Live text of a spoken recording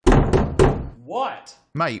What?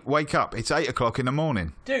 Mate, wake up. It's 8 o'clock in the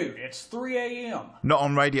morning. Dude, it's 3 a.m. Not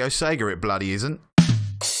on Radio Sega, it bloody isn't.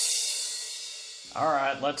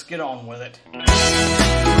 Alright, let's get on with it. 「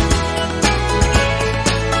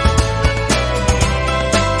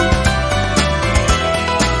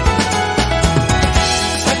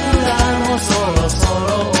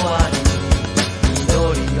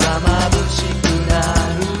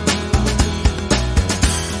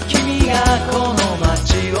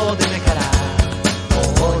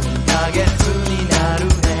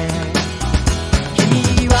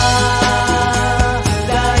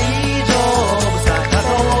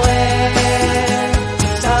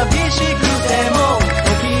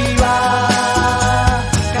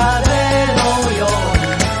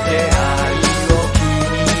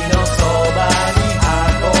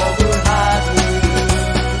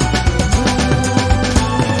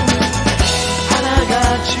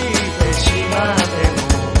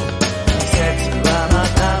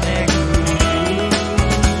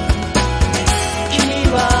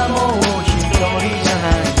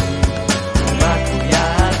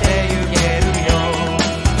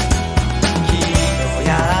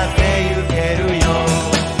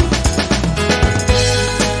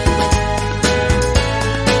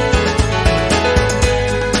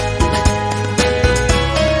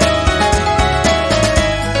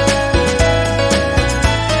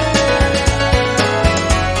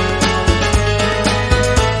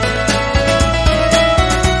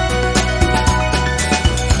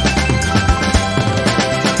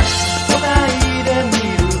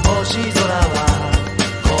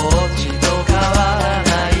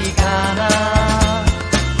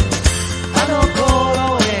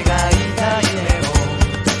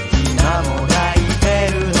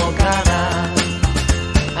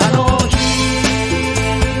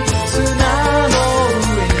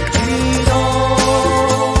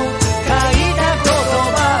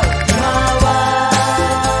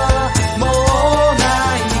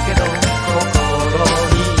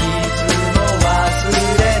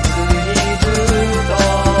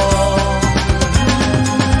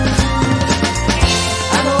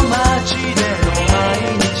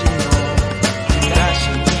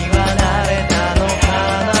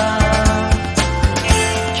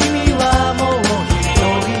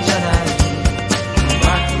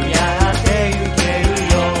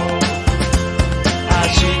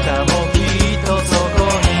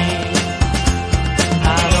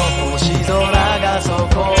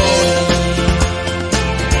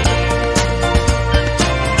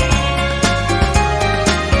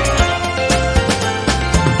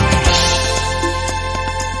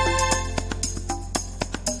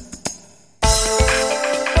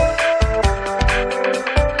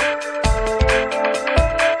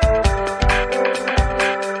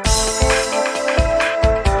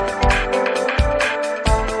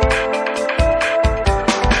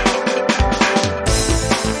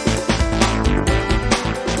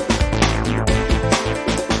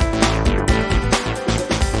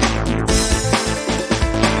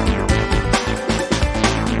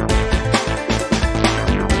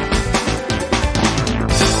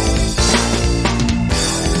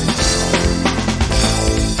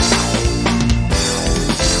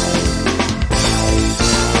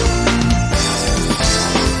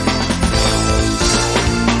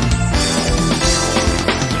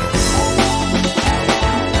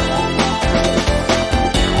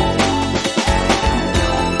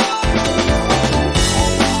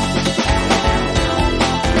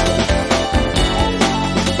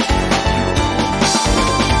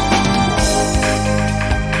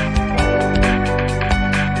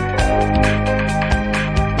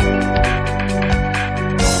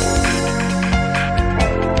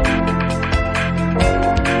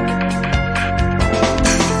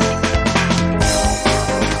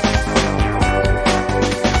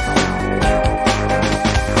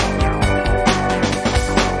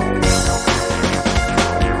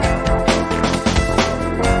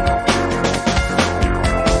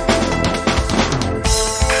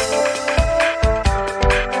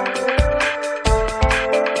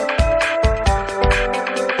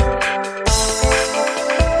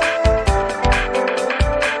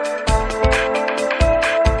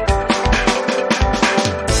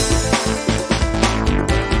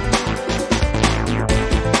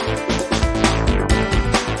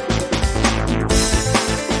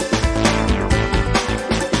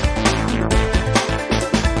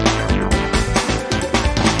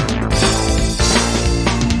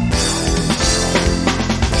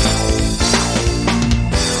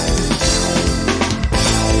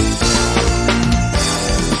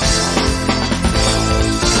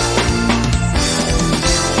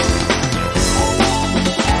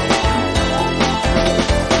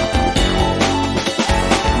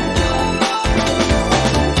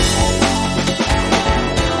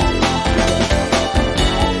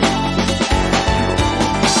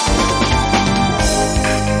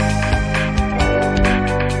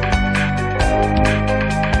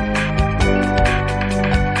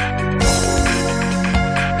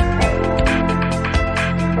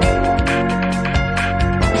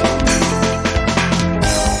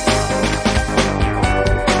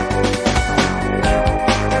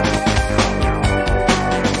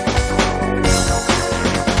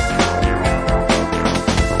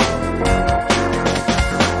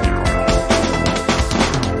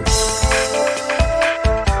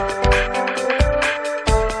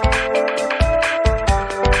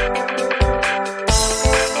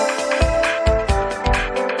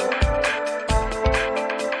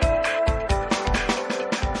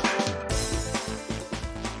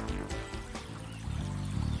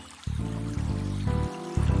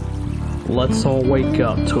let's all wake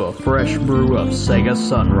up to a fresh brew of Sega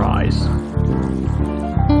Sunrise.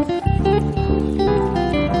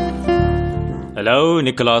 Hello,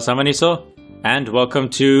 Nicolas Amaniso, and welcome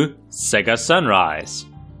to Sega Sunrise,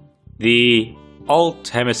 the Alt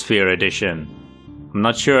Hemisphere edition. I'm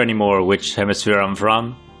not sure anymore which hemisphere I'm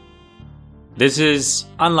from. This is,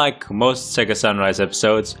 unlike most Sega Sunrise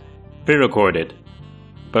episodes, pre-recorded.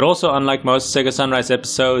 But also unlike most Sega Sunrise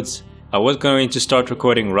episodes, I was going to start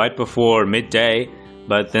recording right before midday,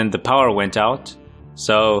 but then the power went out,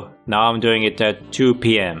 so now I'm doing it at 2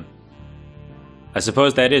 PM. I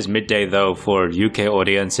suppose that is midday though for UK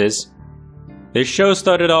audiences. This show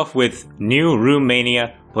started off with New Room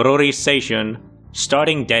Mania Porori Seishun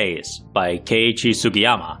Starting Days by Keiichi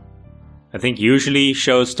Sugiyama. I think usually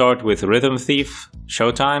shows start with Rhythm Thief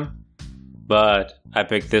Showtime, but I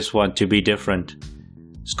picked this one to be different.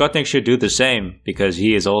 Skotnik should do the same because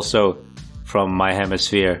he is also from my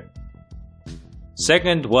hemisphere.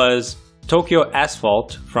 Second was Tokyo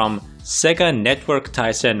Asphalt from Sega Network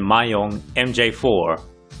Taisen Mayong MJ4.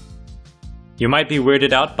 You might be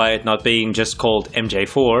weirded out by it not being just called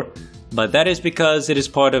MJ4, but that is because it is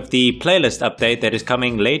part of the playlist update that is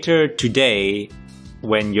coming later today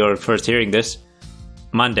when you're first hearing this,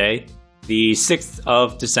 Monday, the 6th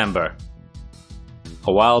of December.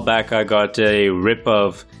 A while back I got a rip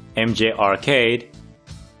of MJ Arcade,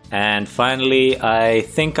 and finally I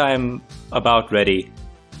think I'm about ready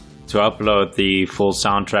to upload the full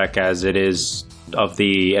soundtrack as it is of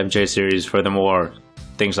the MJ series, furthermore,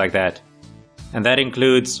 things like that. And that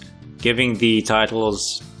includes giving the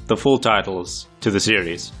full titles to the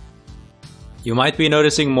series. You might be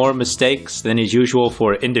noticing more mistakes than is usual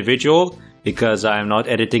for individual because I am not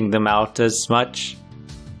editing them out as much.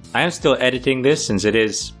 I am still editing this since it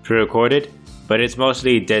is pre-recorded, but it's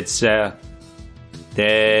mostly dead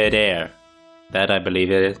air. That I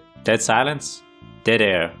believe it is. Dead silence? Dead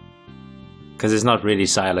air. Because it's not really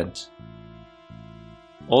silent.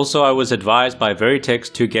 Also, I was advised by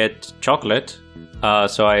Veritex to get chocolate,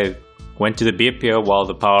 so I went to the beer pier while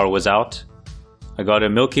the power was out. I got a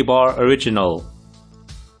Milky Bar Original.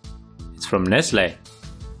 It's from Nestle.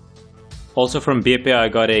 Also from beer pier I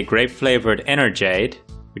got a grape-flavored Energade,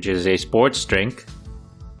 which is a sports drink,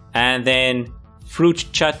 and then fruit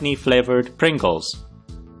chutney-flavored Pringles.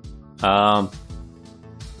 I've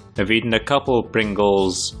eaten a couple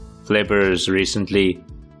Pringles flavors recently,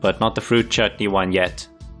 but not the fruit chutney one yet.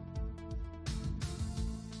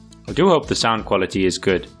 I do hope the sound quality is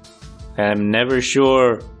good. I'm never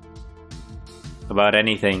sure about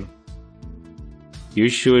anything. You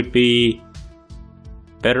should be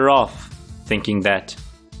better off thinking that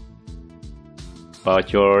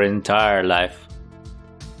about your entire life.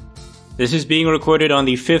 This is being recorded on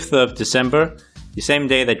the 5th of December, the same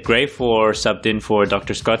day that Grey4 subbed in for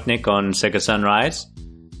Dr. Skotnik on Sega Sunrise.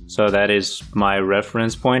 So that is my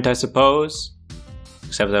reference point, I suppose.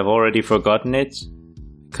 Except I've already forgotten it,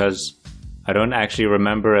 because I don't actually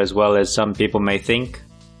remember as well as some people may think.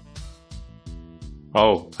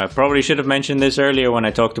 Oh, I probably should have mentioned this earlier when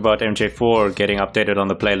I talked about MJ4 getting updated on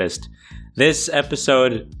the playlist. This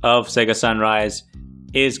episode of Sega Sunrise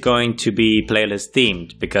is going to be playlist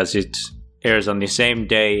themed because it airs on the same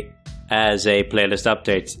day as a playlist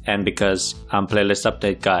update and because I'm playlist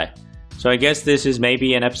update guy. So I guess this is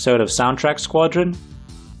maybe an episode of Soundtrack Squadron.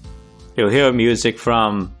 You'll hear music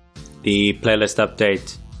from the playlist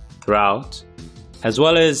update throughout, as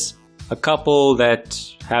well as a couple that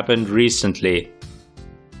happened recently.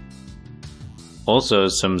 Also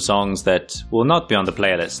some songs that will not be on the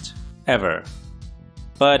playlist, ever.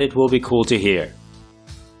 But it will be cool to hear.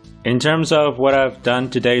 In terms of what I've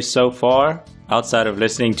done today so far, outside of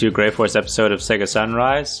listening to Grey4's episode of Sega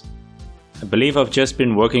Sunrise, I believe I've just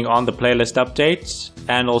been working on the playlist updates,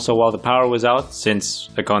 and also while the power was out,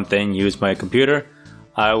 since I can't then use my computer,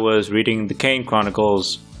 I was reading the Kane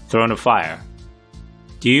Chronicles Throne of Fire.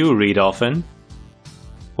 Do you read often?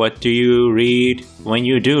 What do you read when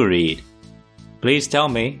you do read? Please tell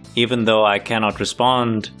me, even though I cannot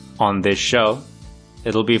respond on this show.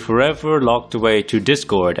 It'll be forever locked away to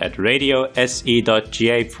Discord at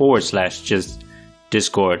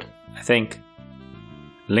radiose.ga/Discord, I think.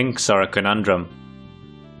 Links are a conundrum.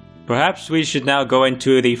 Perhaps we should now go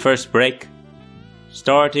into the first break,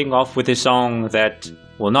 starting off with a song that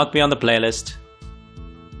will not be on the playlist,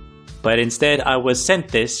 but instead I was sent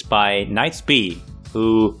this by Knights B,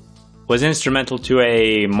 who was instrumental to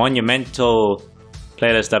a monumental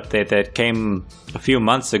playlist update that came a few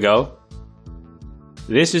months ago.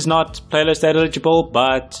 This is not playlist eligible,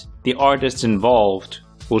 but the artists involved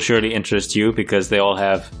will surely interest you because they all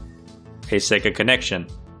have a Sega connection.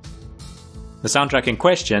 The soundtrack in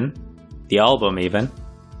question, the album even,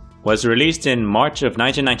 was released in March of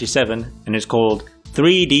 1997 and is called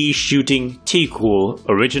 3D Shooting T-Cool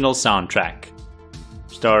Original Soundtrack,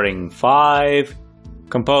 starring 5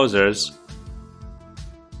 composers: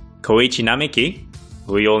 Koichi Namiki,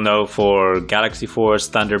 who we all know for Galaxy Force,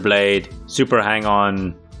 Thunderblade, Super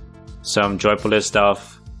Hang-On, some Joypolice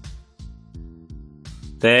stuff.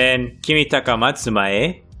 Then Kimitaka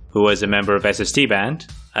Matsumae, who was a member of SST Band,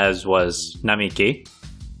 as was Namiki.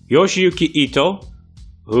 Yoshiyuki Ito,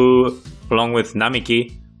 who, along with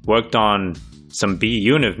Namiki, worked on some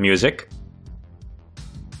B-Univ music.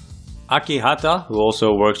 Aki Hata, who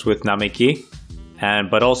also works with Namiki,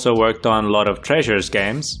 but also worked on a lot of Treasures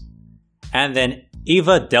games. And then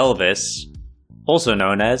Eva Delvis, also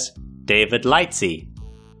known as David Lightsey,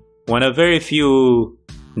 one of very few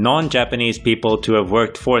non-Japanese people to have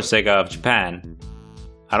worked for Sega of Japan.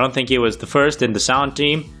 I don't think he was the first in the sound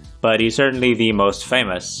team, but he's certainly the most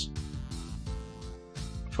famous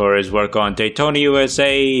for his work on Daytona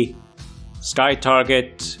USA, Sky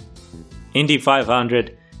Target, Indy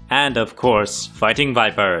 500, and of course, Fighting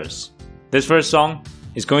Vipers. This first song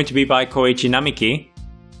is going to be by Koichi Namiki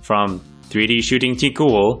from 3D Shooting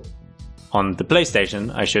T-Cool on the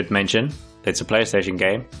PlayStation, I should mention. It's a PlayStation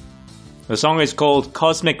game. The song is called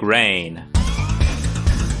Cosmic Rain.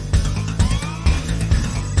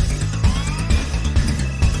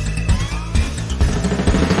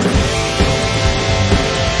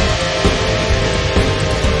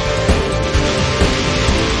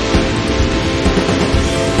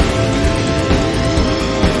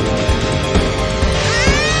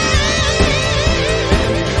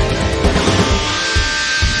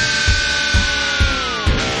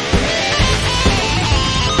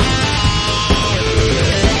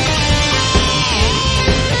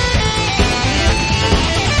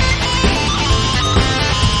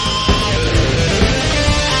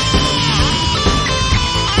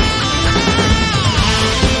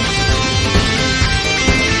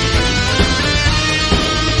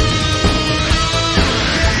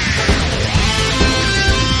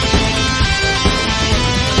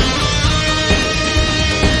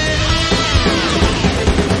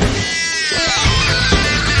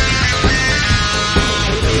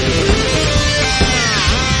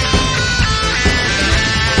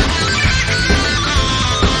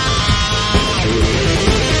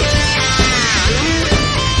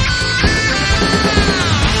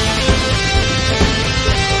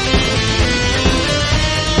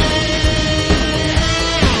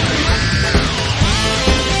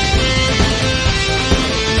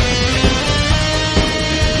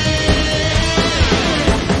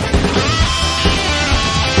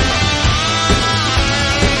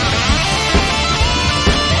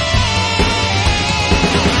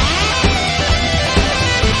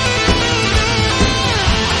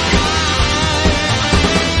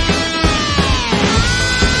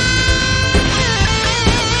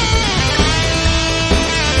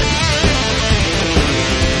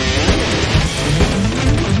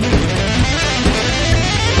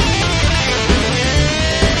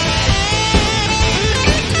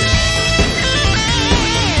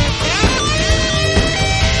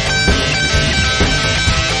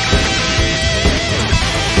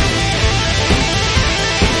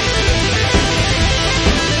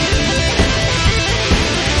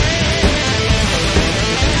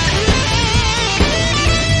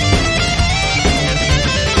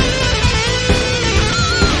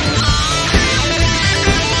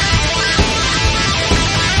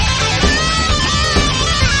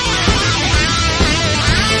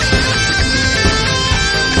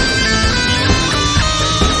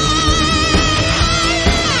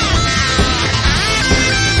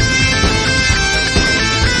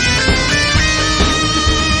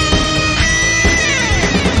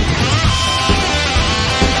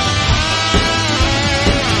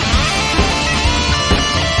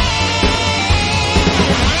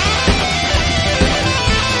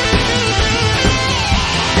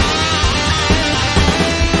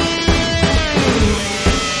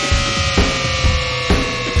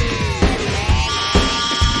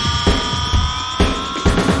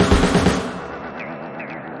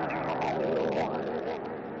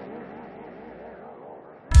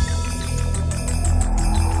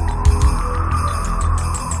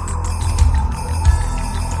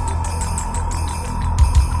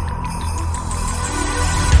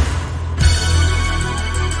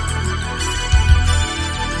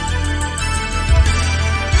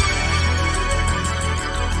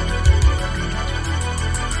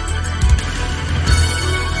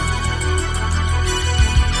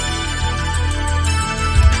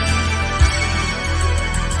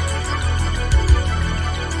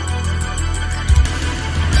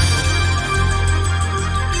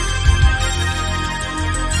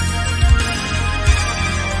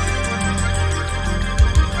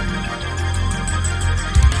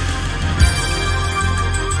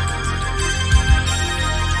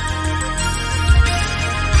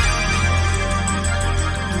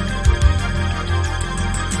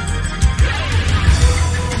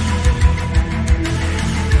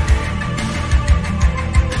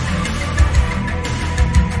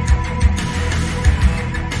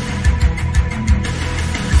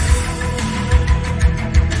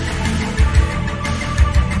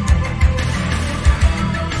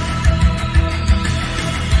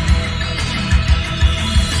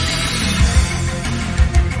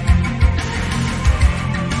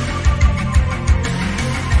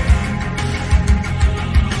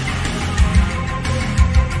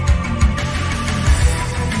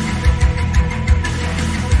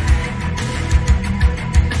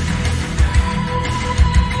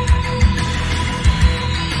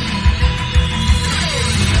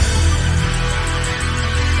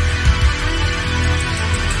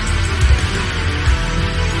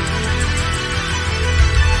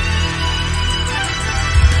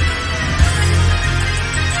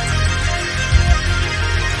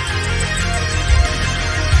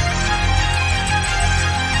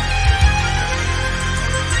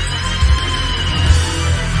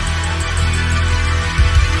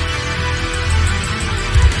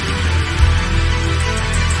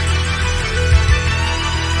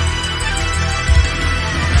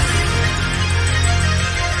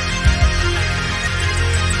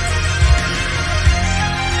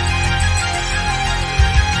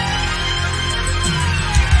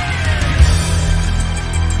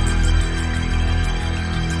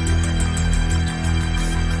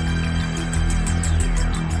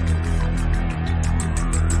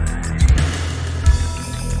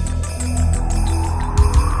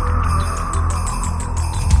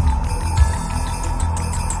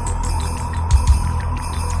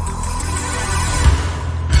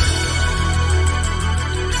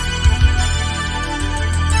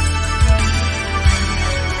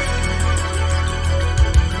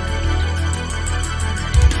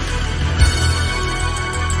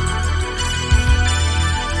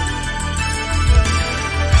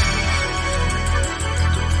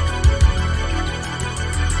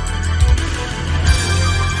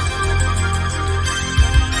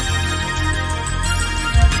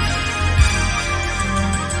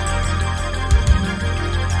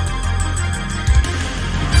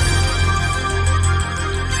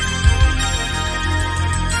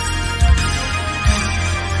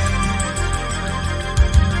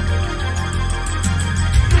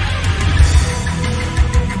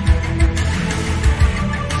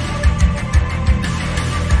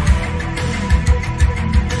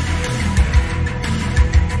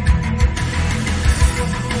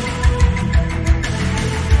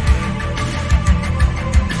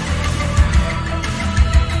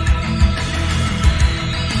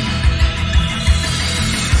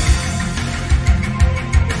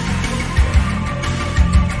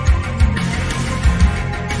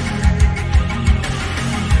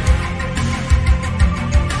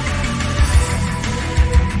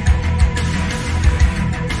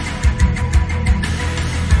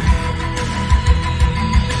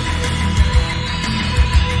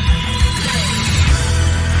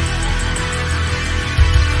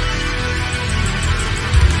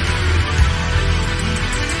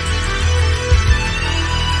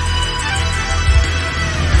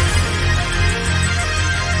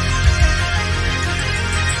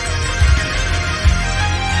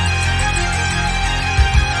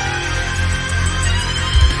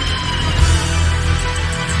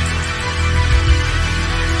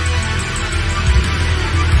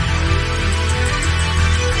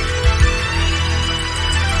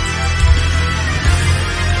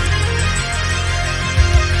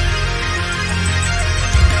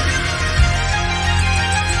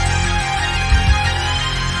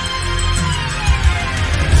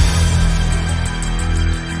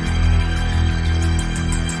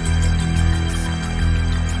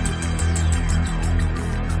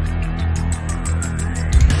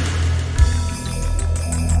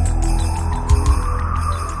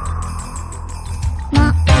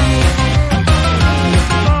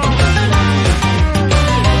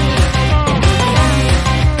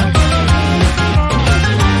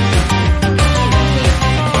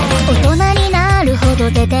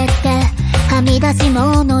 し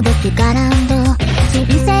物ですからんと人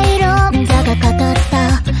生論者が語っ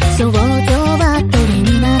た症状は鳥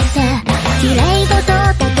になって綺麗事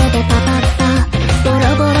だけでパパッパボロ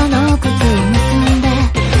ボロの靴を結んで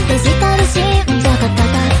デジタル信者が語っ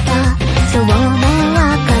た少年は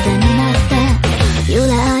風になってゆ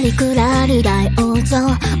らりくらり大往生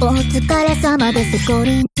お疲れ様です五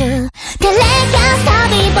輪中テレキャスタ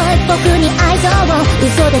ビーボーイ僕に愛情を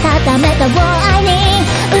嘘で固めたを愛に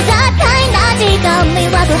うざったいな時間見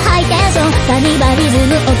わずハイテンションサニバリズ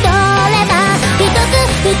ム踊れば一つ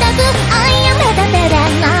二つ愛やめた手で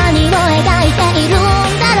何を描いているん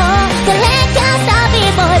だろうテレキャスタビ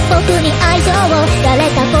ーボーイ僕に愛情を誰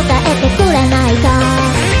か答えてくれないか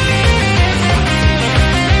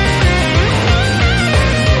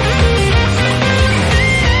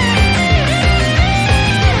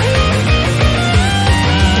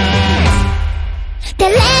テ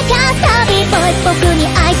レキャスタビーボーイ僕に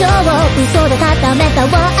愛情を嘘で固めたを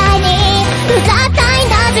愛にうざったい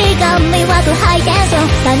な時間見わずハイテンション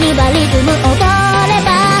サニバリズム踊れ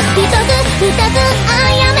ば一つ二つ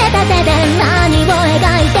愛やめた手で何を描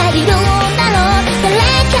いているんだろうテレ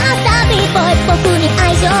キャスタビーボーイ僕に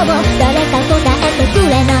愛情を誰か答えてく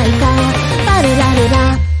れないかバルラル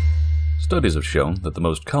ラ Studies have shown that the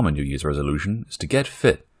most common New Year's resolution is to get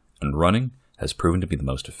fit, and running has proven to be the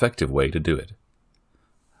most effective way to do it.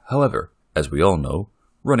 However, as we all know,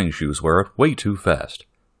 running shoes wear out way too fast,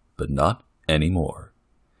 but not anymore.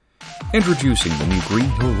 Introducing the new Green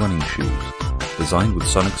Hill running shoes. Designed with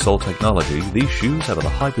Sonic Sole technology, these shoes have a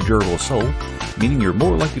high durable sole, meaning you're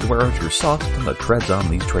more likely to wear out your socks than the treads on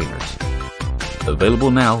these trainers.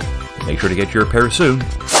 Available now, make sure to get your pair soon,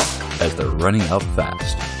 as they're running out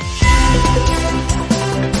fast.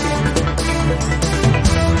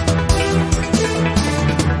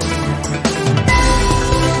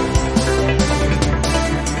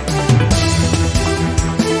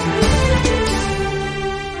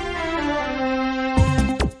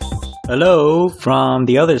 Hello from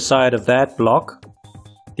the other side of that block.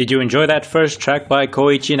 Did you enjoy that first track by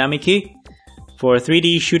Koichi Namiki? For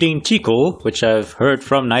 3D shooting Chico, which I've heard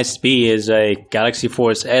from Nice B is a Galaxy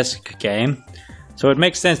Force-esque game, so it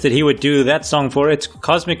makes sense that he would do that song for it,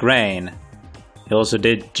 Cosmic Rain. He also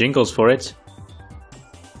did jingles for it.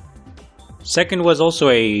 Second was also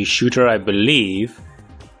a shooter, I believe,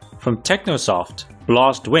 from Technosoft,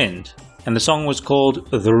 Lost Wind, and the song was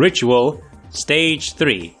called The Ritual Stage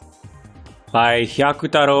 3. By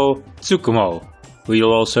Hyakutaro Tsukumo, who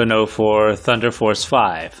you'll also know for Thunder Force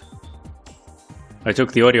 5. I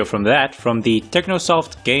took the audio from that from the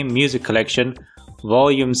Technosoft Game Music Collection,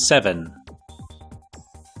 Volume 7.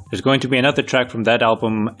 There's going to be another track from that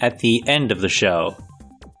album at the end of the show.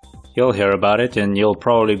 You'll hear about it and you'll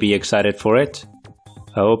probably be excited for it.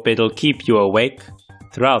 I hope it'll keep you awake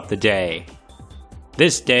throughout the day.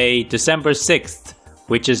 This day, December 6th,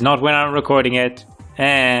 which is not when I'm recording it.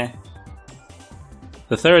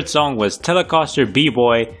 The third song was Telecaster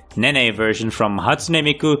B-Boy Nene version from Hatsune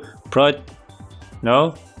Miku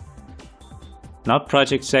No? Not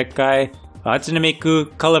Project Sekai. Hatsune Miku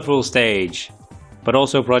Colorful Stage. But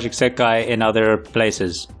also Project Sekai in other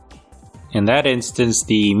places. In that instance,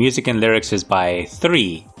 the music and lyrics is by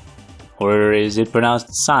 3. Or is it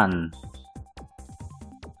pronounced San?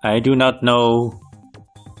 I do not know.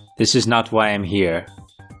 This is not why I'm here.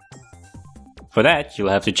 For that, you'll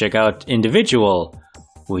have to check out Individual,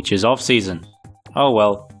 which is off-season. Oh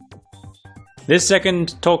well. This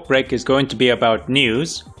second talk break is going to be about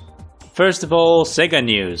news. First of all, Sega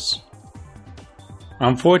news.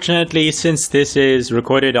 Unfortunately, since this is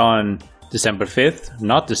recorded on December 5th,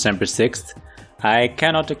 not December 6th, I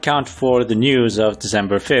cannot account for the news of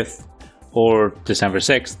December 5th or December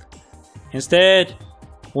 6th. Instead,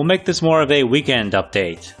 we'll make this more of a weekend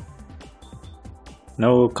update.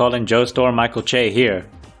 No Colin Jost or Michael Che here.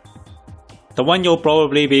 The one you'll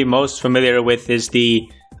probably be most familiar with is the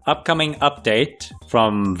upcoming update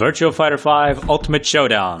from Virtua Fighter 5 Ultimate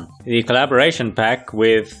Showdown, the collaboration pack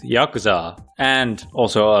with Yakuza, and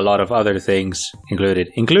also a lot of other things included,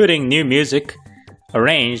 including new music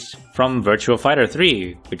arranged from Virtua Fighter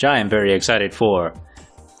 3, which I am very excited for.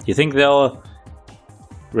 You think they'll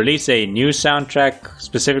release a new soundtrack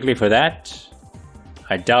specifically for that?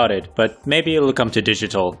 I doubt it, but maybe it'll come to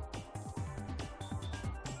digital.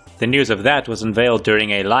 The news of that was unveiled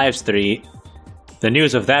during a live stream. The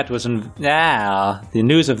news of that was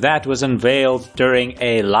unveiled during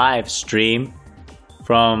a live stream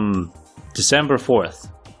from December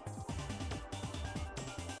 4th.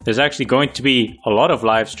 There's actually going to be a lot of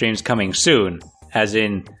live streams coming soon, as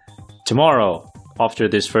in tomorrow, after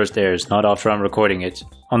this first airs, not after I'm recording it.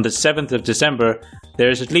 On the 7th of December,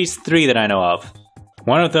 there's at least 3 that I know of.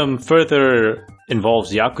 One of them further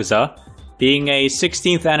involves Yakuza, being a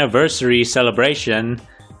 16th anniversary celebration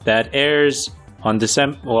that airs on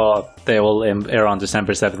December. Well, they will air on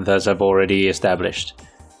December 7th, as I've already established.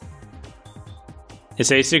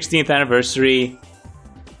 It's a 16th anniversary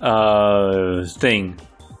thing.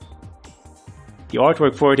 The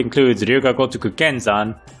artwork for it includes Ryuga Gotoku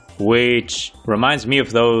Kenzan, which reminds me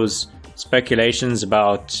of those speculations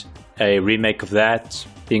about a remake of that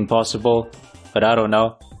being possible, but I don't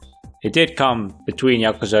know. It did come between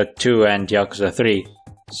Yakuza 2 and Yakuza 3,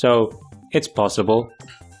 so it's possible.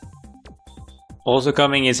 Also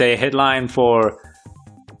coming is a headline for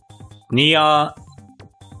Nia.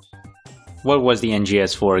 What was the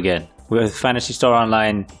NGS for again? With Phantasy Star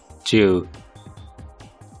Online 2.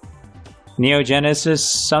 Neo Genesis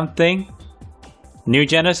something? New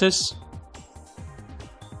Genesis?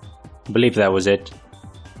 I believe that was it.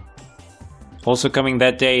 Also coming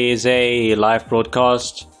that day is a live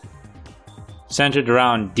broadcast centered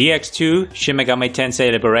around DX2 Shin Megami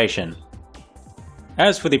Tensei Liberation.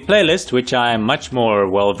 As for the playlist, which I am much more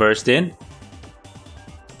well versed in,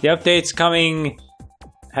 the updates coming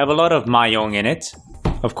have a lot of Mayong in it.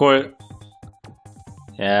 Of course,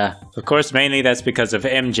 mainly that's because of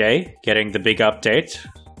MJ getting the big update,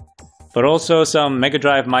 but also some Mega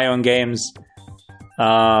Drive Mayong games.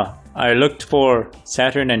 I looked for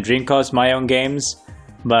Saturn and Dreamcast Mayong games,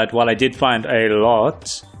 but while I did find a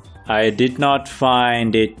lot, I did not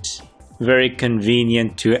find it very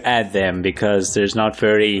convenient to add them because there's not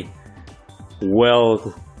very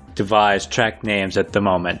well devised track names at the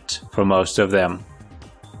moment for most of them.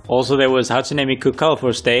 Also, there was Hatsune Miku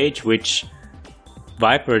Colorful Stage, which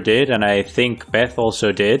Viper did, and I think Beth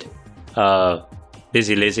also did.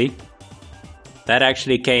 Busy Lizzie. That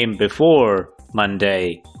actually came before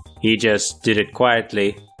Monday. He just did it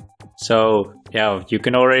quietly. So, yeah, you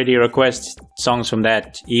can already request songs from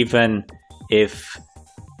that, even if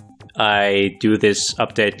I do this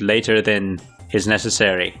update later than is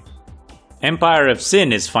necessary. Empire of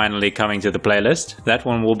Sin is finally coming to the playlist. That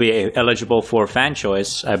one will be eligible for fan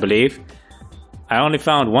choice, I believe. I only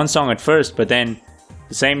found one song at first, but then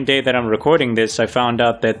the same day that I'm recording this, I found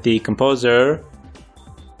out that the composer,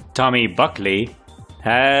 Tommy Buckley,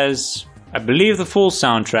 has, I believe, the full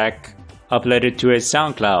soundtrack uploaded to his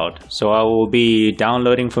SoundCloud. So I will be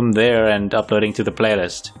downloading from there and uploading to the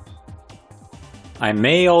playlist. I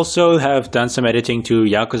may also have done some editing to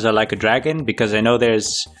Yakuza Like a Dragon, because I know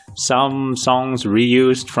there's some songs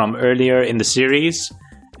reused from earlier in the series,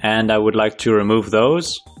 and I would like to remove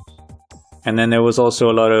those. And then there was also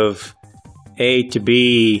a lot of A to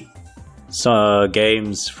B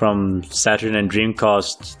games from Saturn and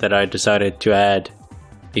Dreamcast that I decided to add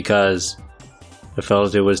because I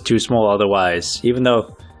felt it was too small otherwise, even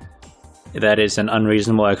though that is an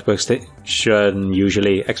unreasonable expectation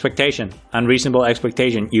usually. Unreasonable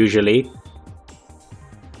expectation usually.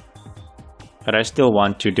 But I still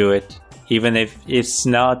want to do it, even if it's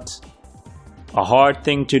not a hard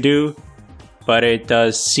thing to do, but it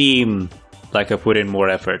does seem like I put in more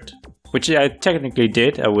effort. Which I technically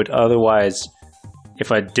did. I would otherwise,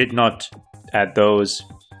 if I did not add those,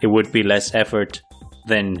 it would be less effort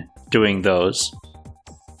than doing those.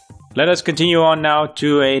 Let us continue on now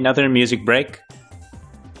to another music break.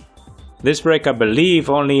 This break, I believe,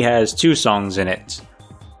 only has 2 songs in it.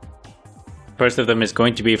 First of them is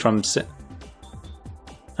going to be from...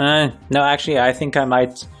 no, actually, I think I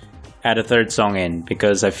might add a third song in,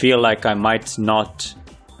 because I feel like I might not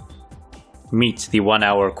meet the 1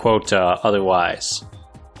 hour quota otherwise.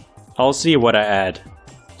 I'll see what I add.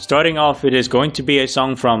 Starting off, it is going to be a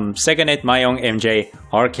song from Seganet Mayong MJ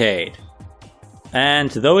Arcade. And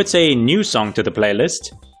though it's a new song to the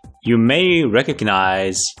playlist, you may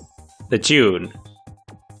recognize the tune.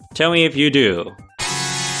 Tell me if you do.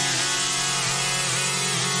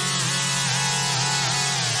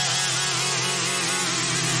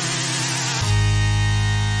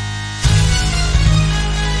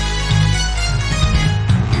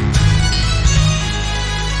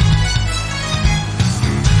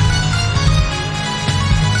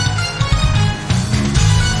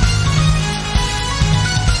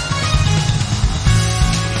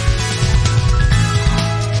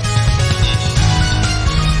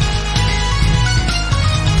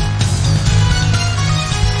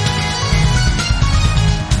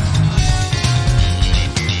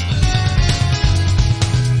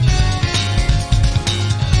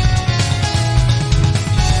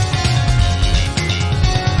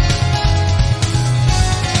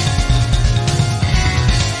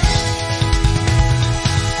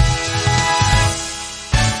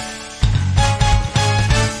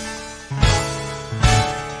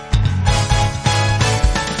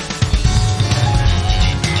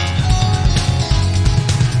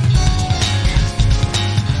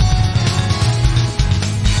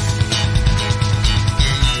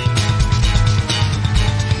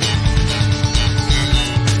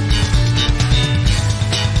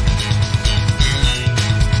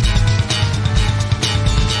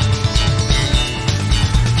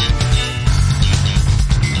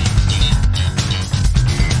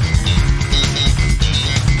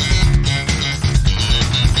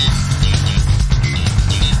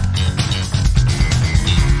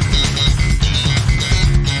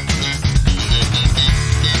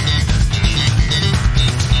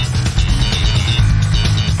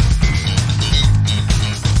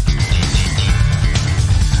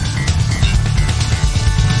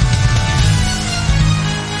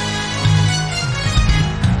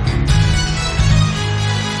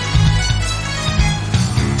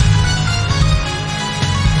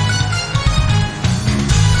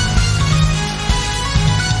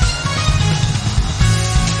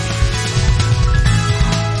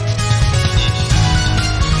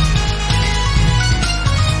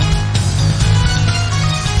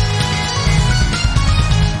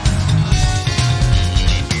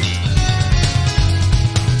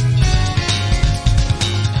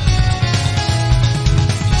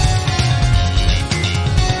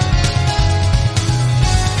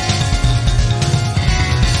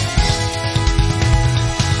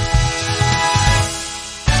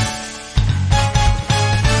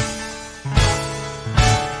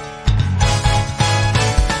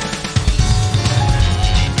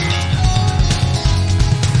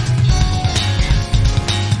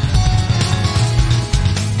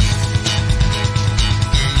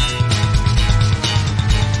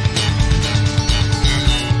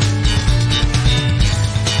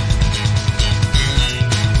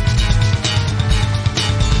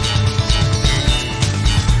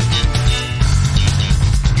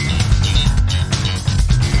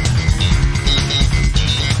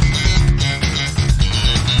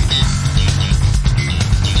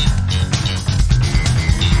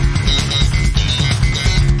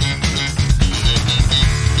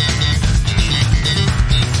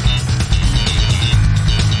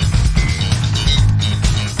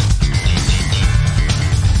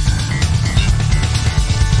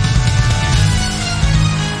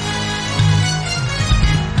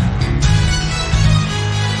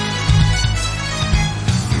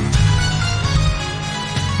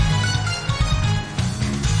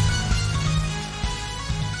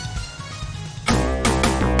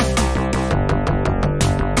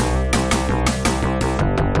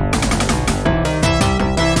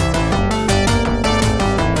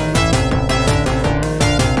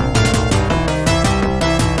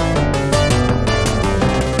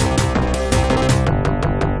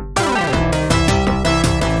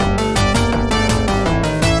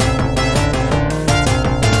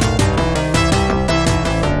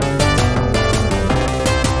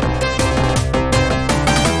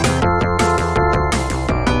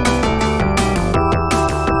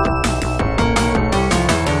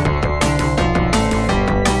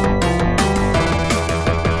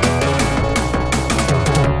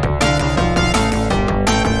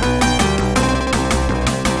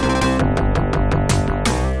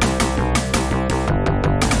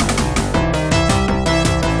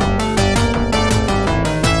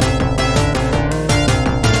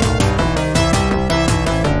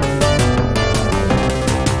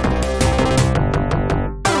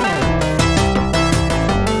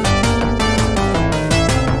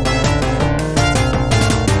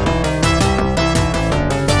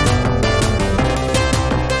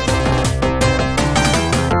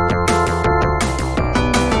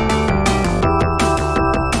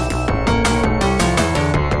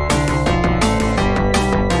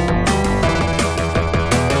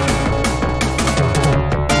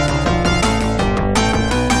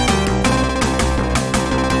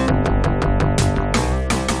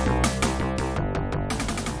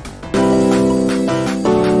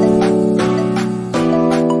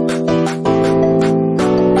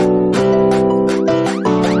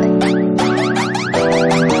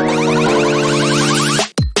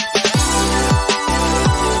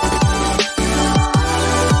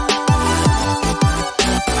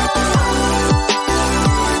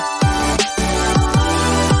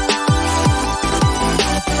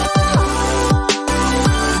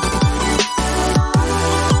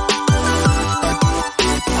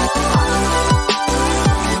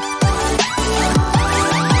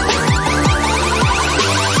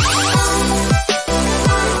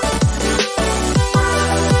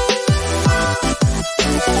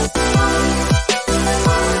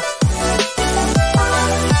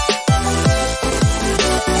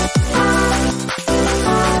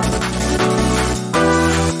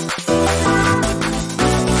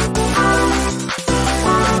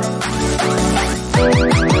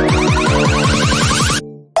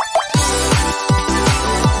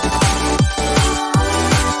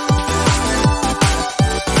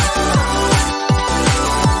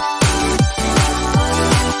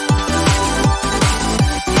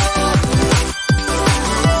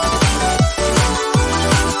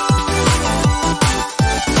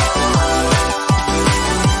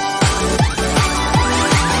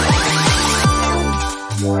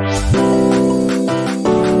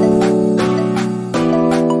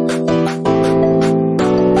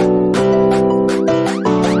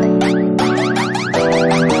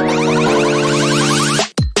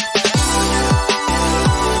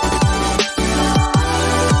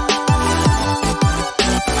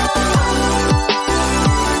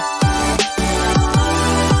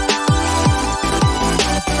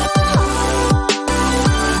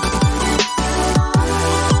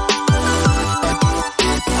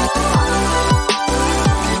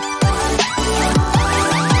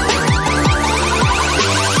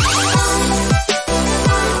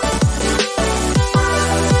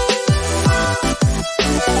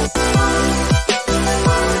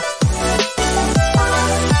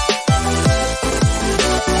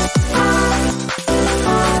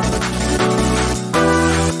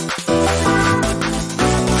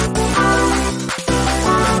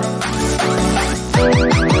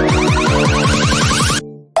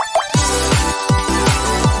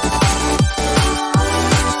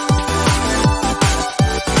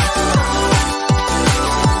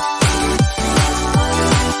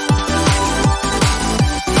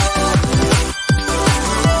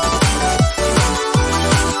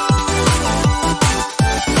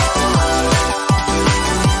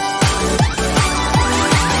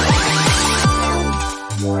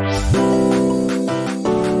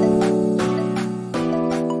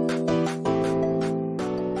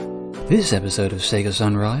 This episode of Sega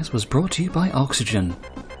Sunrise was brought to you by Oxygen.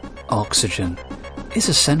 Oxygen is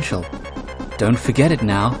essential. Don't forget it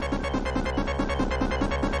now.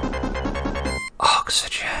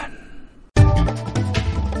 Oxygen.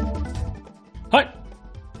 Hi!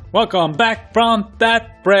 Welcome back from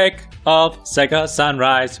that break of Sega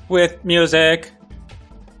Sunrise with music.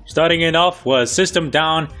 Starting it off was System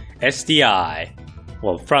Down SDI.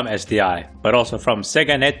 Well, from SDI, but also from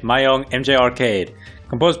SegaNet Mayong MJ Arcade.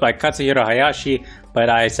 Composed by Katsuhiro Hayashi, but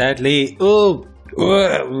I sadly... Whoa!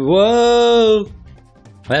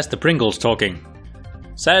 That's the Pringles talking.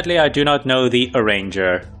 Sadly, I do not know the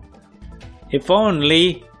arranger. If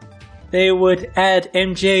only they would add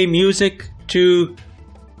MJ music to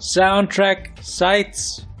soundtrack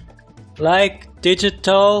sites like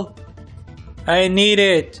digital. I need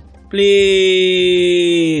it.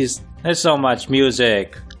 Please. There's so much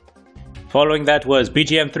music. Following that was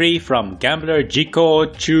BGM 3 from Gambler Jiko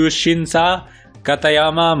Chushinsa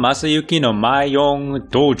Katayama Masayuki no Mayong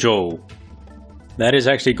Dojo. That is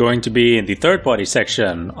actually going to be in the third party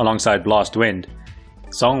section alongside Blast Wind.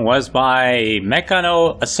 The song was by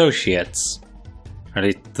Mechano Associates. Or at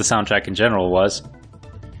least the soundtrack in general was.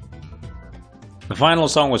 The final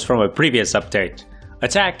song was from a previous update.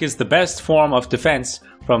 Attack is the best form of defense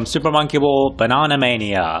from Super Monkey Ball Banana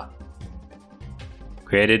Mania.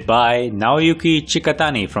 Created by Naoyuki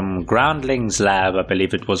Chikatani from Groundlings Lab, I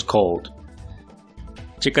believe it was called.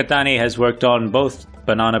 Chikatani has worked on both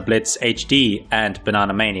Banana Blitz HD and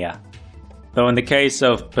Banana Mania. Though in the case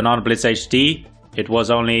of Banana Blitz HD, it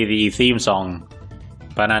was only the theme song,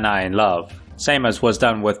 Banana in Love, same as was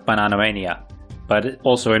done with Banana Mania. But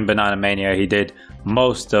also in Banana Mania he did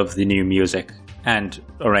most of the new music, and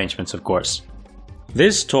arrangements of course.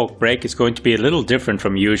 This talk break is going to be a little different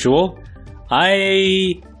from usual.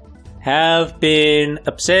 I have been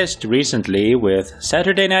obsessed recently with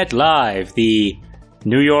Saturday Night Live, the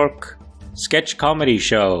New York sketch comedy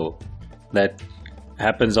show that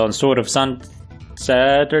happens on sort of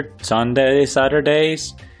Saturdays.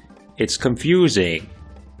 It's confusing.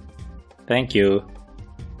 Thank you.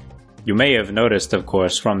 You may have noticed, of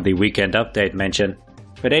course, from the weekend update mention.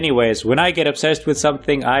 But anyways, when I get obsessed with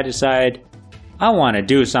something, I decide I want to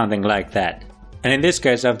do something like that. And in this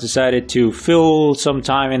case, I've decided to fill some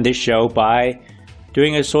time in this show by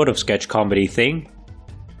doing a sort of sketch comedy thing.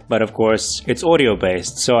 But of course, it's audio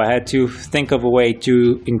based, so I had to think of a way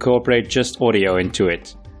to incorporate just audio into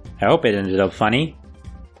it. I hope it ended up funny.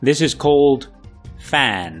 This is called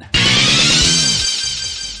Fan.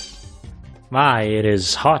 My, it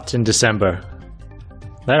is hot in December.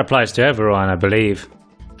 That applies to everyone, I believe.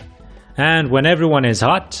 And when everyone is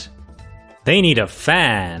hot, they need a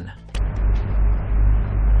fan.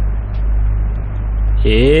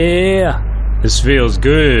 Yeah, this feels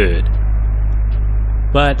good.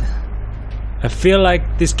 But I feel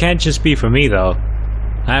like this can't just be for me though.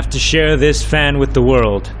 I have to share this fan with the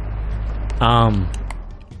world.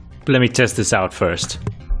 Let me test this out first.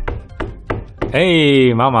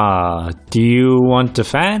 Hey mama, do you want a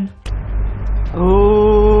fan?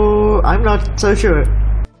 Oh, I'm not so sure.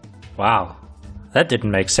 Wow, that didn't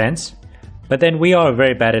make sense. But then we are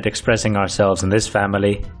very bad at expressing ourselves in this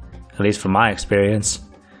family. At least from my experience.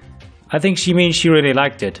 I think she means she really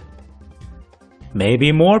liked it.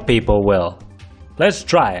 maybe more people will. Let's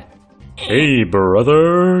try it. Hey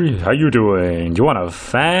brother, how you doing? You want a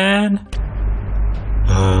fan?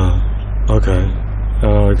 Okay.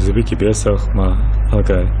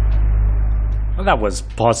 Okay. Well, that was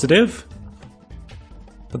positive.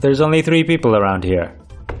 But there's only 3 people around here.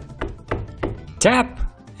 Tap!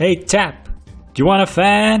 Hey Tap! Do you want a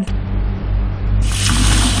fan?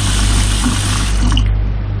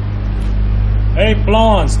 Hey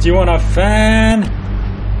Blondes, do you want a fan?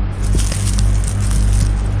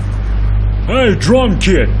 Hey Drum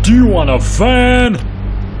Kit, do you want a fan?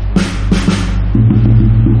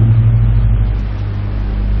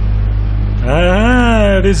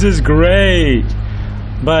 This is great.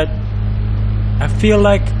 But I feel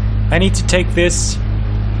like I need to take this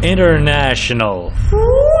international.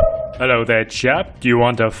 Hello there, chap. Do you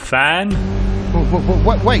want a fan?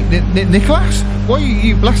 Wait, Nicholas? Why are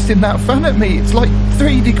you blasting that fan at me? It's like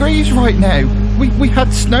 3 degrees right now. We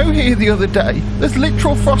had snow here the other day. There's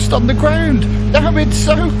literal frost on the ground. Damn, it's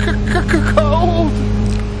so cold.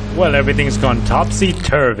 Well, everything's gone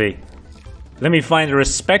topsy-turvy. Let me find a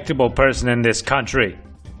respectable person in this country.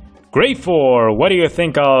 Great for, what do you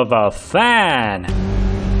think of a fan?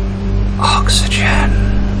 Oxygen.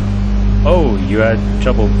 Oh, you had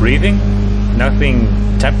trouble breathing? Nothing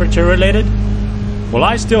temperature related? Well,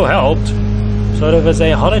 I still helped. Sort of as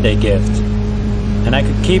a holiday gift. And I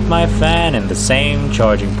could keep my fan in the same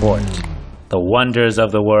charging port. The wonders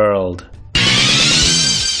of the world.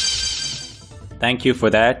 Thank you for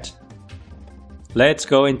that. Let's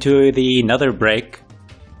go into another break.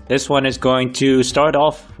 This one is going to start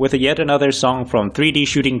off with yet another song from 3D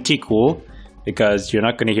Shooting T-Cool, because you're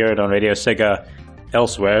not going to hear it on Radio Sega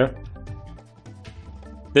elsewhere.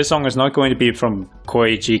 This song is not going to be from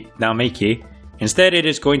Koichi Namiki. Instead, it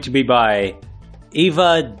is going to be by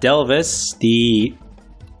Eva Delvis, the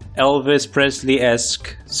Elvis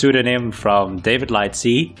Presley-esque pseudonym from David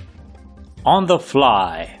Lightsey, On the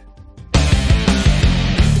Fly.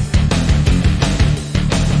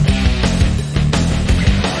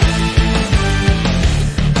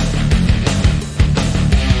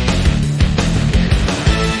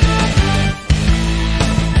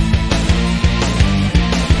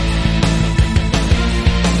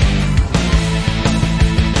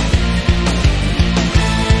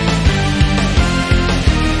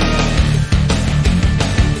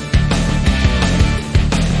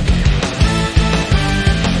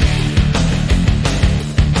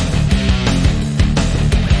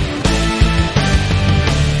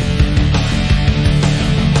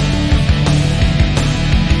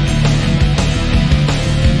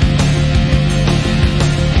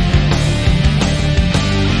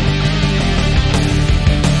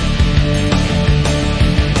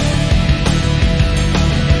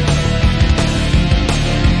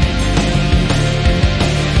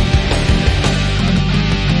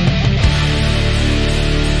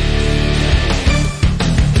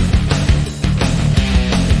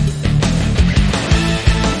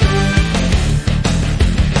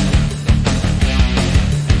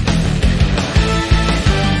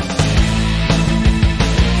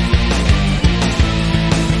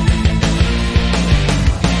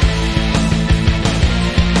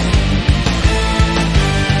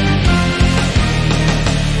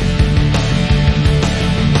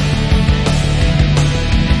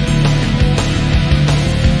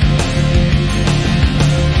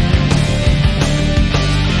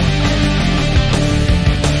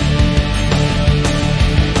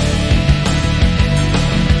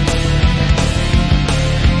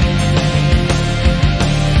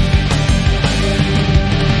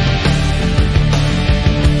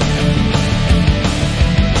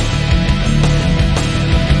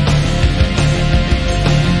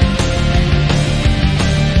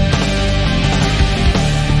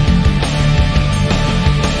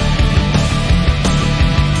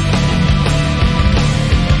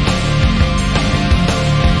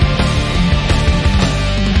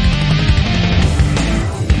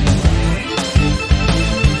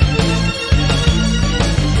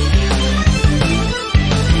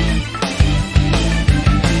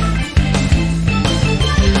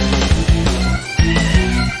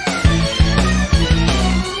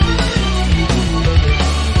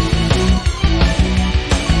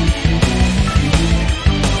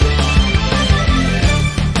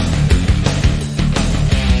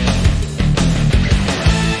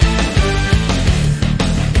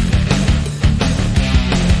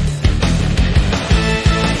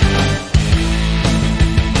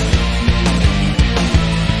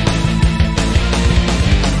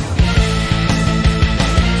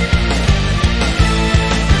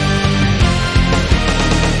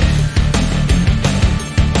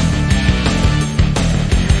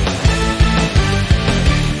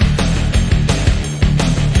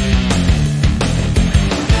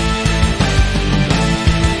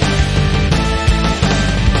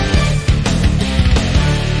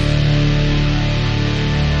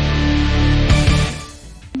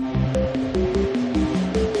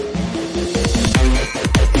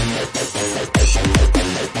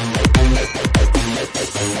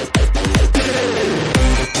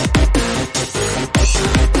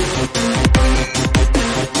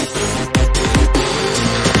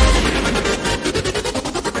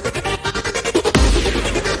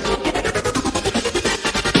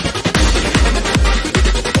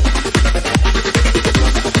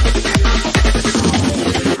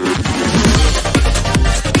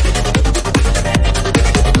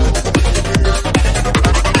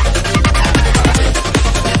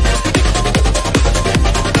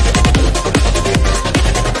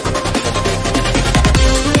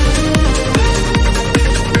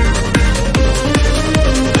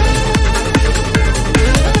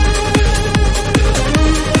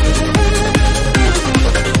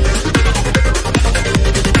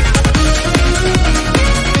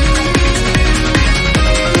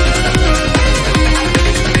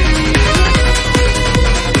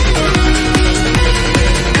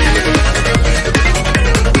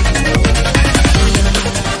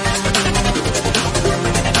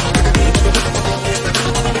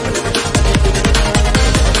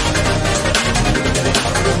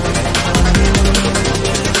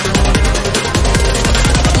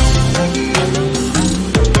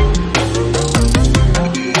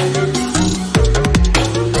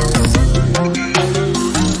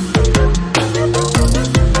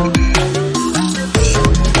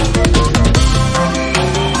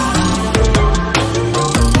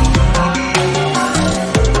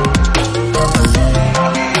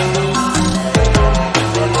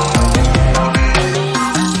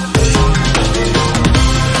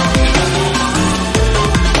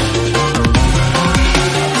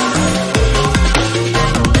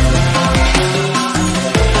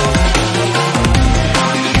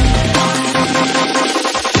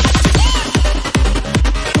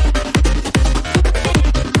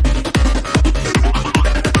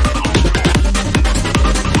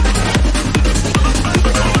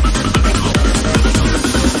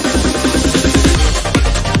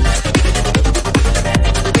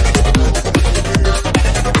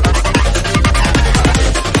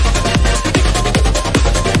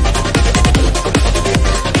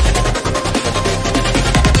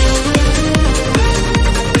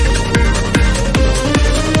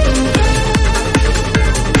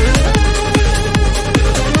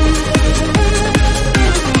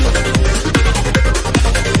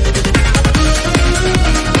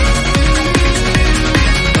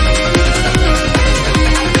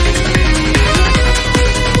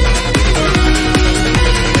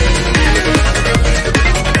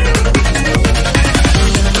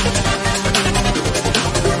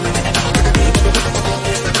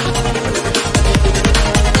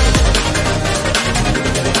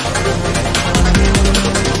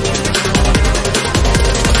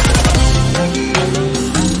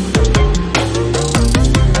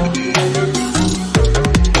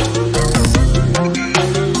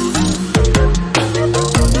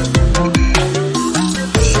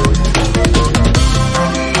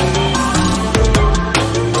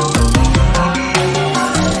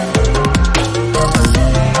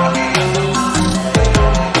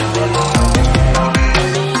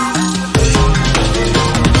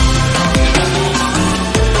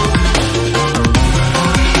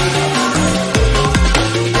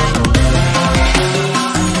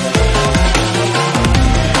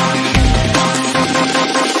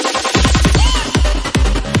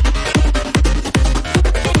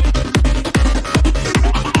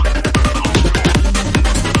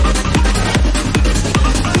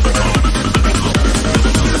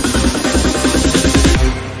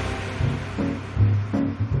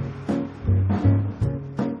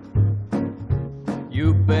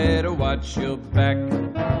 much you'll pack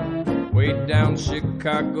way down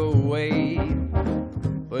Chicago way.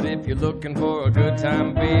 But if you're looking for a good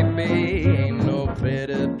time, baby, ain't no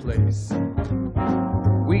better place.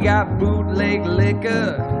 We got bootleg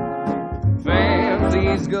liquor,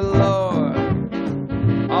 fancies galore,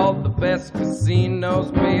 all the best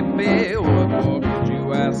casinos, baby. What more could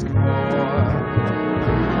you ask for?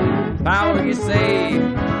 Power you say,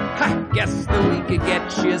 I guess that we could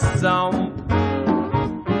get you some.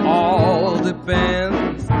 All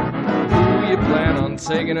depends who you plan on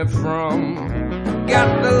taking it from.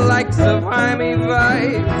 Got the likes of Jaime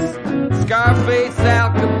Vice, Scarface, Al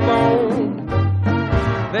Capone.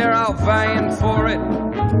 They're all vying for it,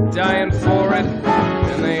 dying for it,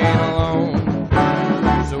 and they ain't alone.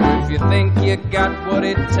 So if you think you got what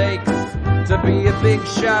it takes to be a big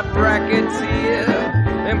shot racketeer,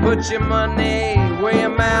 then put your money where your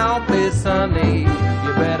mouth is, honey.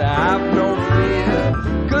 You better have no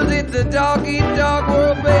fear, 'cause it's a dog-eat-dog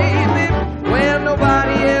world, baby, where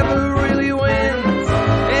nobody ever really wins.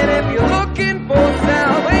 And if you're looking for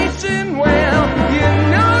salvation, well, you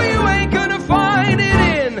know you ain't gonna find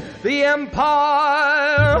it in the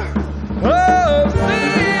Empire of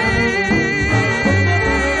Sin.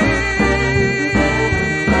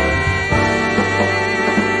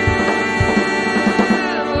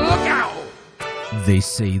 Look out! They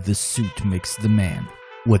say the suit makes the man.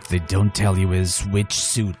 What they don't tell you is which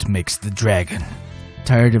suit makes the dragon.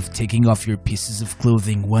 Tired of taking off your pieces of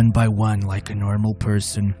clothing one by one like a normal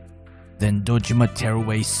person? Then Dojima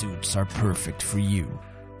tearaway suits are perfect for you.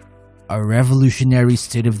 Our revolutionary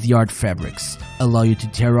state-of-the-art fabrics allow you to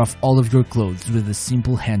tear off all of your clothes with a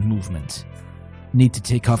simple hand movement. Need to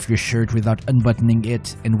take off your shirt without unbuttoning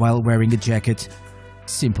it and while wearing a jacket?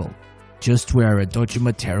 Simple. Just wear a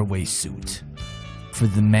Dojima tearaway suit. For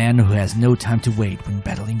the man who has no time to wait when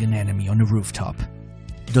battling an enemy on a rooftop.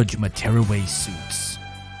 Dojima tearaway suits.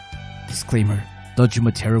 Disclaimer,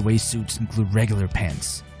 Dojima tearaway suits include regular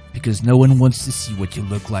pants, because no one wants to see what you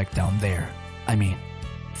look like down there. I mean,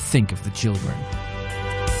 think of the children.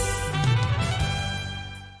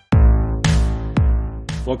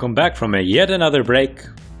 Welcome back from yet another break.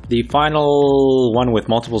 The final one with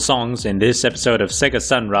multiple songs in this episode of Sega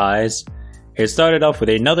Sunrise. It started off with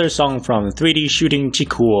another song from 3D Shooting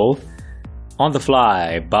Chikuo, On the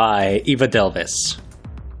Fly by Eva Delvis.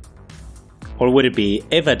 Or would it be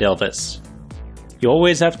Eva Delvis? You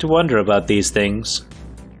always have to wonder about these things.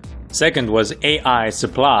 Second was AI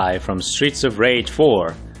Supply from Streets of Rage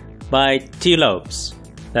 4 by T-Lopes.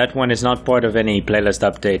 That one is not part of any playlist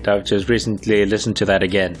update. I've just recently listened to that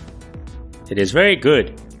again. It is very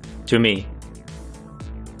good to me.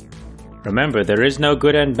 Remember, there is no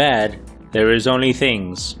good and bad. There is only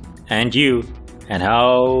things, and you, and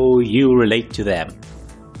how you relate to them.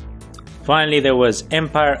 Finally, there was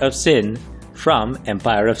Empire of Sin from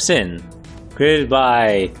Empire of Sin, created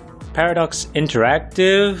by Paradox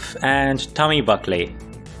Interactive and Tommy Buckley.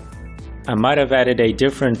 I might have added a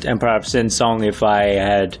different Empire of Sin song if I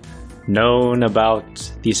had known about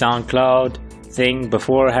the SoundCloud thing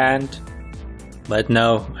beforehand, but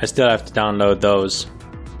no, I still have to download those.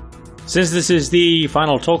 Since this is the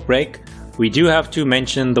final talk break, we do have to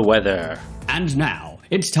mention the weather. And now,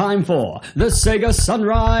 it's time for the Sega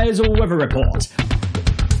Sunrise Weather Report.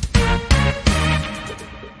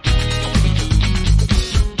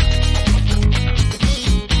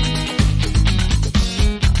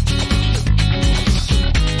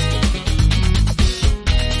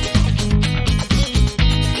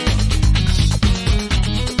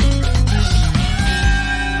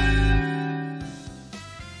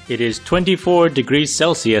 It is 24 degrees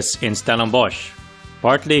Celsius in Stellenbosch,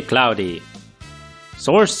 partly cloudy.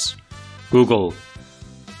 Source? Google.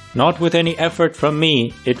 Not with any effort from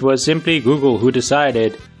me, it was simply Google who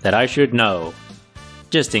decided that I should know.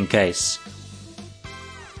 Just in case.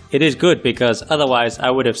 It is good because otherwise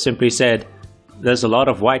I would have simply said, there's a lot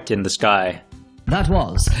of white in the sky. That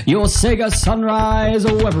was your Sega Sunrise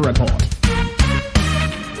Weather Report.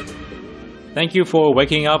 Thank you for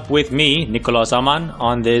waking up with me, Nicolas Aman,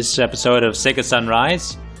 on this episode of Sega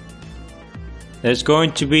Sunrise. There's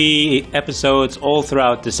going to be episodes all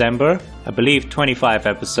throughout December. I believe 25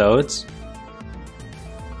 episodes.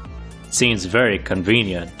 It seems very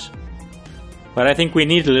convenient. But I think we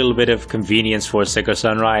need a little bit of convenience for Sega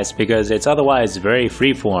Sunrise because it's otherwise very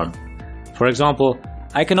freeform. For example,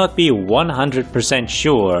 I cannot be 100%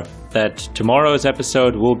 sure that tomorrow's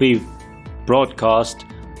episode will be broadcast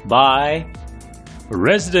by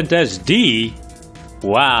Resident SD?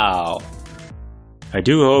 Wow. I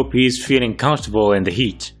do hope he's feeling comfortable in the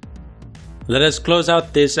heat. Let us close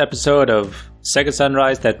out this episode of Sega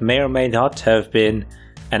Sunrise that may or may not have been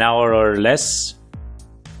an hour or less,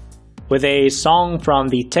 with a song from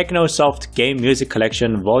the Technosoft Game Music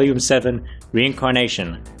Collection Volume 7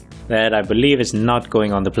 Reincarnation that I believe is not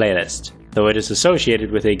going on the playlist, though it is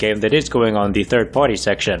associated with a game that is going on the third-party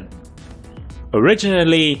section.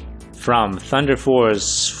 Originally from Thunder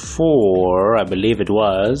Force 4, I believe it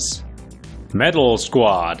was, Metal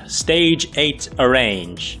Squad, Stage 8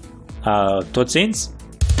 Arrange. Tot ziens.